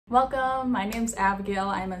Welcome, my name's Abigail.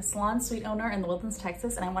 I'm a salon suite owner in the Woodlands,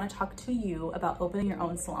 Texas, and I want to talk to you about opening your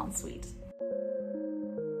own salon suite.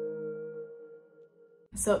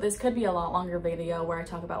 So this could be a lot longer video where I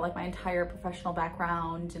talk about like my entire professional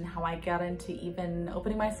background and how I got into even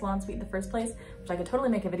opening my salon suite in the first place, which I could totally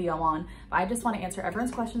make a video on, but I just want to answer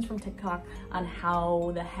everyone's questions from TikTok on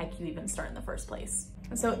how the heck you even start in the first place.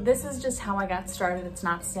 So this is just how I got started. It's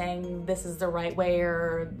not saying this is the right way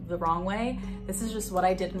or the wrong way. This is just what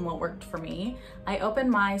I did and what worked for me. I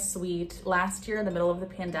opened my suite last year in the middle of the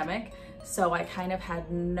pandemic, so I kind of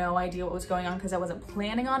had no idea what was going on because I wasn't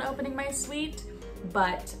planning on opening my suite,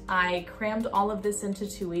 but I crammed all of this into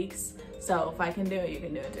 2 weeks. So if I can do it, you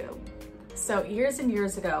can do it too. So years and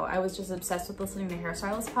years ago, I was just obsessed with listening to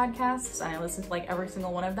hairstylist podcasts. I listened to like every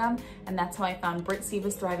single one of them. And that's how I found Britt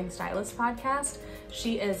Seva's Thriving Stylist podcast.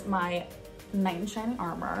 She is my knight in shining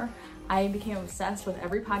armor. I became obsessed with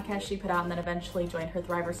every podcast she put out and then eventually joined her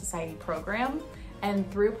Thriver Society program. And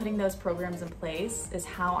through putting those programs in place is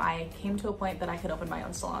how I came to a point that I could open my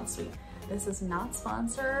own salon suite. This is not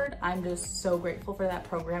sponsored. I'm just so grateful for that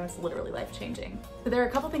program. It's literally life-changing. So there are a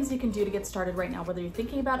couple things you can do to get started right now, whether you're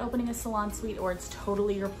thinking about opening a salon suite or it's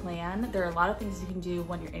totally your plan. There are a lot of things you can do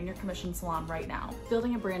when you're in your commission salon right now.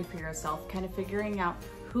 Building a brand for yourself, kind of figuring out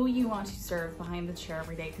who you want to serve behind the chair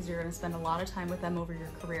every day because you're going to spend a lot of time with them over your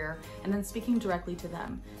career, and then speaking directly to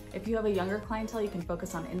them. If you have a younger clientele, you can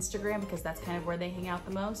focus on Instagram because that's kind of where they hang out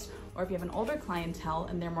the most. Or if you have an older clientele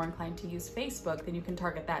and they're more inclined to use Facebook, then you can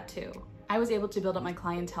target that too. I was able to build up my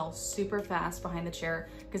clientele super fast behind the chair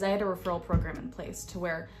because I had a referral program in place to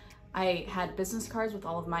where I had business cards with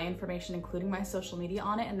all of my information, including my social media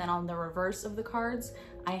on it. And then on the reverse of the cards,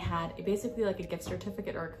 I had basically like a gift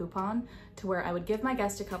certificate or a coupon to where I would give my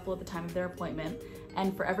guest a couple at the time of their appointment.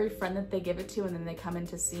 And for every friend that they give it to and then they come in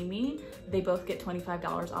to see me, they both get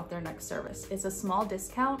 $25 off their next service. It's a small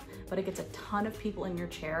discount, but it gets a ton of people in your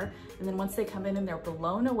chair. And then once they come in and they're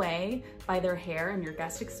blown away by their hair and your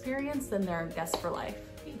guest experience, then they're a guest for life.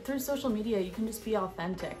 Through social media, you can just be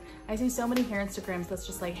authentic. I see so many hair Instagrams that's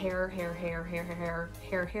just like hair, hair, hair, hair, hair,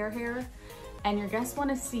 hair, hair, hair. And your guests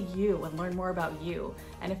want to see you and learn more about you.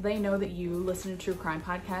 And if they know that you listen to true crime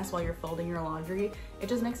podcasts while you're folding your laundry, it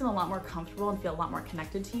just makes them a lot more comfortable and feel a lot more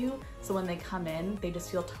connected to you. So when they come in, they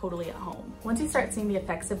just feel totally at home. Once you start seeing the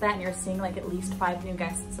effects of that and you're seeing like at least 5 new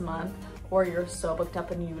guests a month, or you're so booked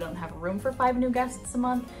up and you don't have room for 5 new guests a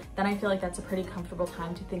month, then I feel like that's a pretty comfortable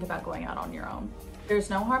time to think about going out on your own.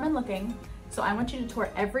 There's no harm in looking. So I want you to tour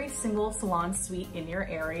every single salon suite in your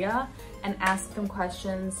area and ask them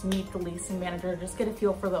questions, meet the leasing manager, just get a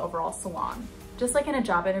feel for the overall salon. Just like in a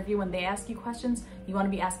job interview, when they ask you questions, you want to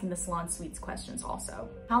be asking the salon suites questions also.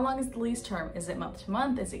 How long is the lease term? Is it month to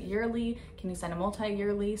month? Is it yearly? Can you sign a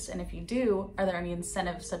multi-year lease? And if you do, are there any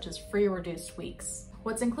incentives such as free or reduced weeks?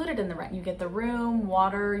 What's included in the rent? You get the room,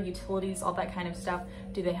 water, utilities, all that kind of stuff.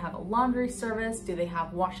 Do they have a laundry service? Do they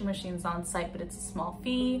have washing machines on site, but it's a small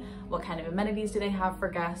fee? What kind of amenities do they have for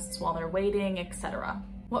guests while they're waiting, etc.?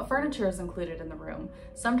 What furniture is included in the room?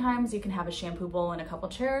 Sometimes you can have a shampoo bowl and a couple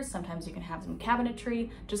chairs. Sometimes you can have some cabinetry.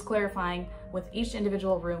 Just clarifying with each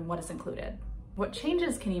individual room what is included. What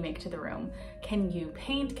changes can you make to the room? Can you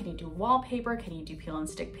paint? Can you do wallpaper? Can you do peel and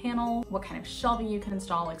stick panel? What kind of shelving you can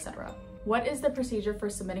install, etc. What is the procedure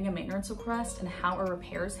for submitting a maintenance request and how are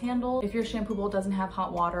repairs handled? If your shampoo bowl doesn't have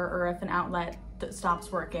hot water or if an outlet that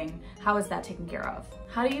stops working, how is that taken care of?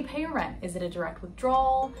 How do you pay your rent? Is it a direct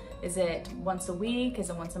withdrawal? Is it once a week?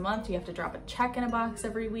 Is it once a month? Do you have to drop a check in a box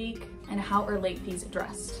every week? And how are late fees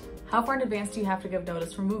addressed? How far in advance do you have to give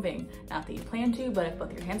notice for moving? Not that you plan to, but if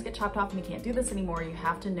both your hands get chopped off and you can't do this anymore, you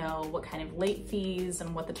have to know what kind of late fees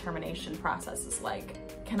and what the termination process is like.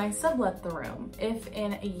 Can I sublet the room? If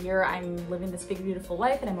in a year I'm living this big, beautiful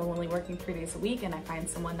life and I'm only working 3 days a week and I find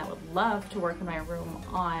someone that would love to work in my room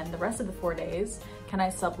on the rest of the 4 days, can I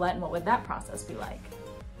sublet and what would that process be like?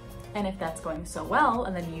 And if that's going so well,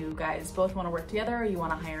 and then you guys both want to work together or you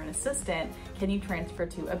want to hire an assistant, can you transfer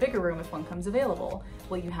to a bigger room if one comes available?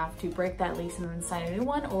 Will you have to break that lease and then sign a new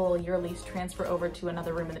one, or will your lease transfer over to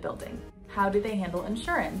another room in the building? How do they handle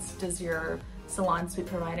insurance? Does your salon suite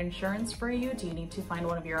provide insurance for you? Do you need to find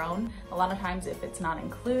one of your own? A lot of times if it's not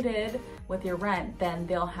included with your rent, then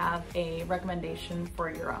they'll have a recommendation for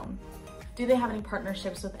your own. Do they have any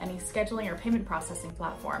partnerships with any scheduling or payment processing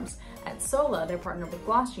platforms? At Sola, they're partnered with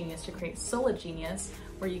Gloss Genius to create Sola Genius,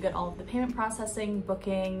 where you get all of the payment processing,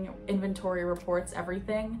 booking, inventory reports,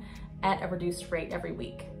 everything at a reduced rate every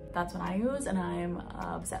week. That's what I use and I'm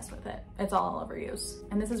obsessed with it. It's all I'll ever use.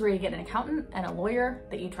 And this is where you get an accountant and a lawyer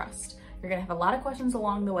that you trust. You're gonna have a lot of questions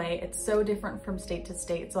along the way. It's so different from state to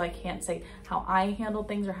state, so I can't say how I handle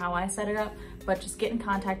things or how I set it up, but just get in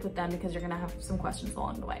contact with them because you're gonna have some questions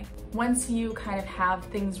along the way. Once you kind of have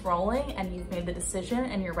things rolling and you've made the decision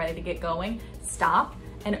and you're ready to get going, stop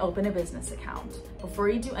and open a business account. Before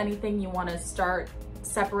you do anything, you wanna start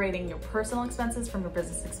separating your personal expenses from your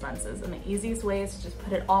business expenses. And the easiest way is to just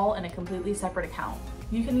put it all in a completely separate account.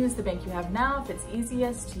 You can use the bank you have now if it's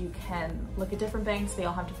easiest. You can look at different banks. They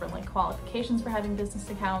all have different qualifications for having business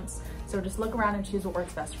accounts. So just look around and choose what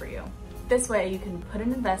works best for you. This way you can put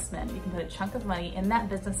an investment, you can put a chunk of money in that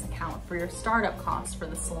business account for your startup costs for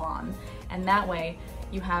the salon. And that way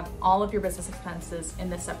you have all of your business expenses in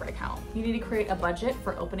this separate account. You need to create a budget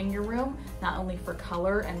for opening your room, not only for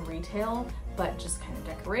color and retail, but just kind of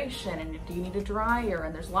decoration, and do you need a dryer,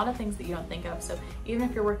 and there's a lot of things that you don't think of. So even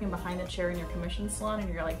if you're working behind the chair in your commission salon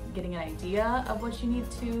and you're like getting an idea of what you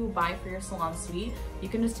need to buy for your salon suite, you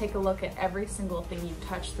can just take a look at every single thing you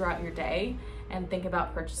touch throughout your day and think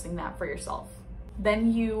about purchasing that for yourself.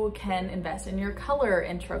 Then you can invest in your color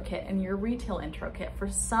intro kit and your retail intro kit. For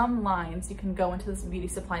some lines, you can go into this beauty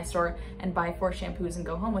supply store and buy 4 shampoos and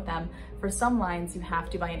go home with them. For some lines, you have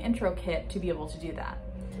to buy an intro kit to be able to do that.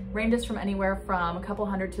 Ranges from anywhere from a couple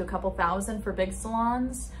hundred to a couple thousand for big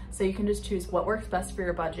salons. So you can just choose what works best for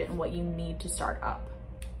your budget and what you need to start up.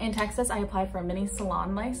 In Texas, I applied for a mini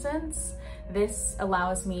salon license. This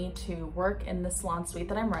allows me to work in the salon suite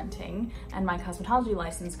that I'm renting, and my cosmetology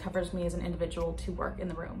license covers me as an individual to work in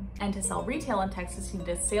the room. And to sell retail in Texas, you need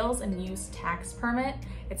a sales and use tax permit.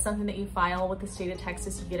 It's something that you file with the state of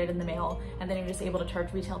Texas, you get it in the mail, and then you're just able to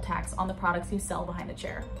charge retail tax on the products you sell behind the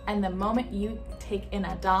chair. And the moment you take in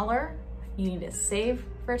 $1, you need to save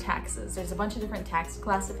for taxes. There's a bunch of different tax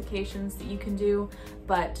classifications that you can do,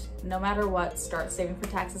 but no matter what, start saving for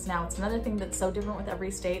taxes now. It's another thing that's so different with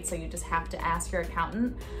every state, so you just have to ask your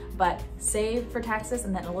accountant, but save for taxes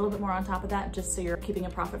and then a little bit more on top of that, just so you're keeping a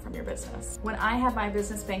profit from your business. When I had my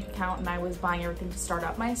business bank account and I was buying everything to start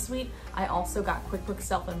up my suite, I also got QuickBooks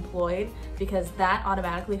Self-Employed, because that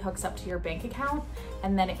automatically hooks up to your bank account,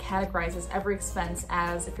 and then it categorizes every expense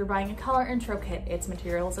as, if you're buying a color intro kit, it's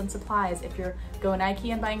materials and supplies. If you're going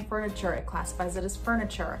Nike and buying furniture, it classifies it as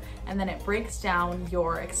furniture. And then it breaks down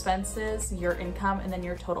your expenses, your income, and then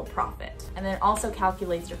your total profit. And then it also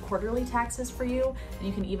calculates your quarterly taxes for you. And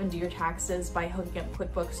you can even do your taxes by hooking up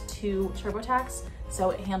QuickBooks to TurboTax, so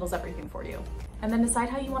it handles everything for you. And then decide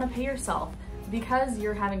how you want to pay yourself. Because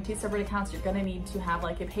you're having 2 separate accounts, you're gonna need to have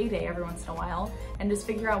like a payday every once in a while, and just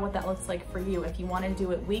figure out what that looks like for you. If you wanna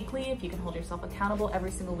do it weekly, if you can hold yourself accountable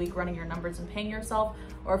every single week running your numbers and paying yourself,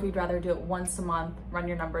 or if you'd rather do it once a month, run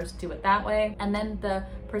your numbers, do it that way. And then the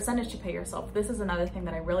percentage to pay yourself. This is another thing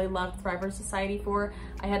that I really loved Thriver Society for.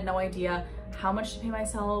 I had no idea how much to pay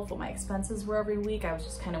myself, what my expenses were every week. I was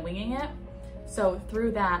just kind of winging it. So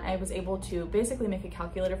through that, I was able to basically make a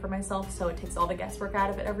calculator for myself, so it takes all the guesswork out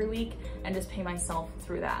of it every week, and just pay myself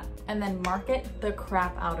through that. And then market the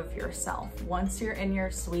crap out of yourself. Once you're in your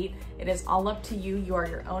suite, it is all up to you. You are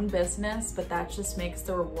your own business, but that just makes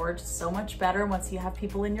the reward so much better once you have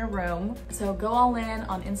people in your room. So go all in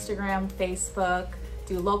on Instagram, Facebook,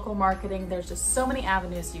 do local marketing. There's just so many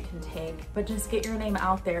avenues you can take, but just get your name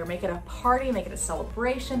out there. Make it a party, make it a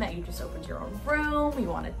celebration that you just opened your own room. You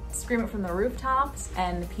want to scream it from the rooftops,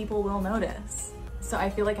 and people will notice. So I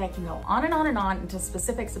feel like I can go on and on and on into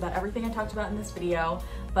specifics about everything I talked about in this video,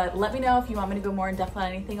 but let me know if you want me to go more in depth on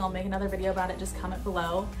anything. I'll make another video about it. Just comment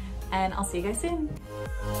below, and I'll see you guys soon.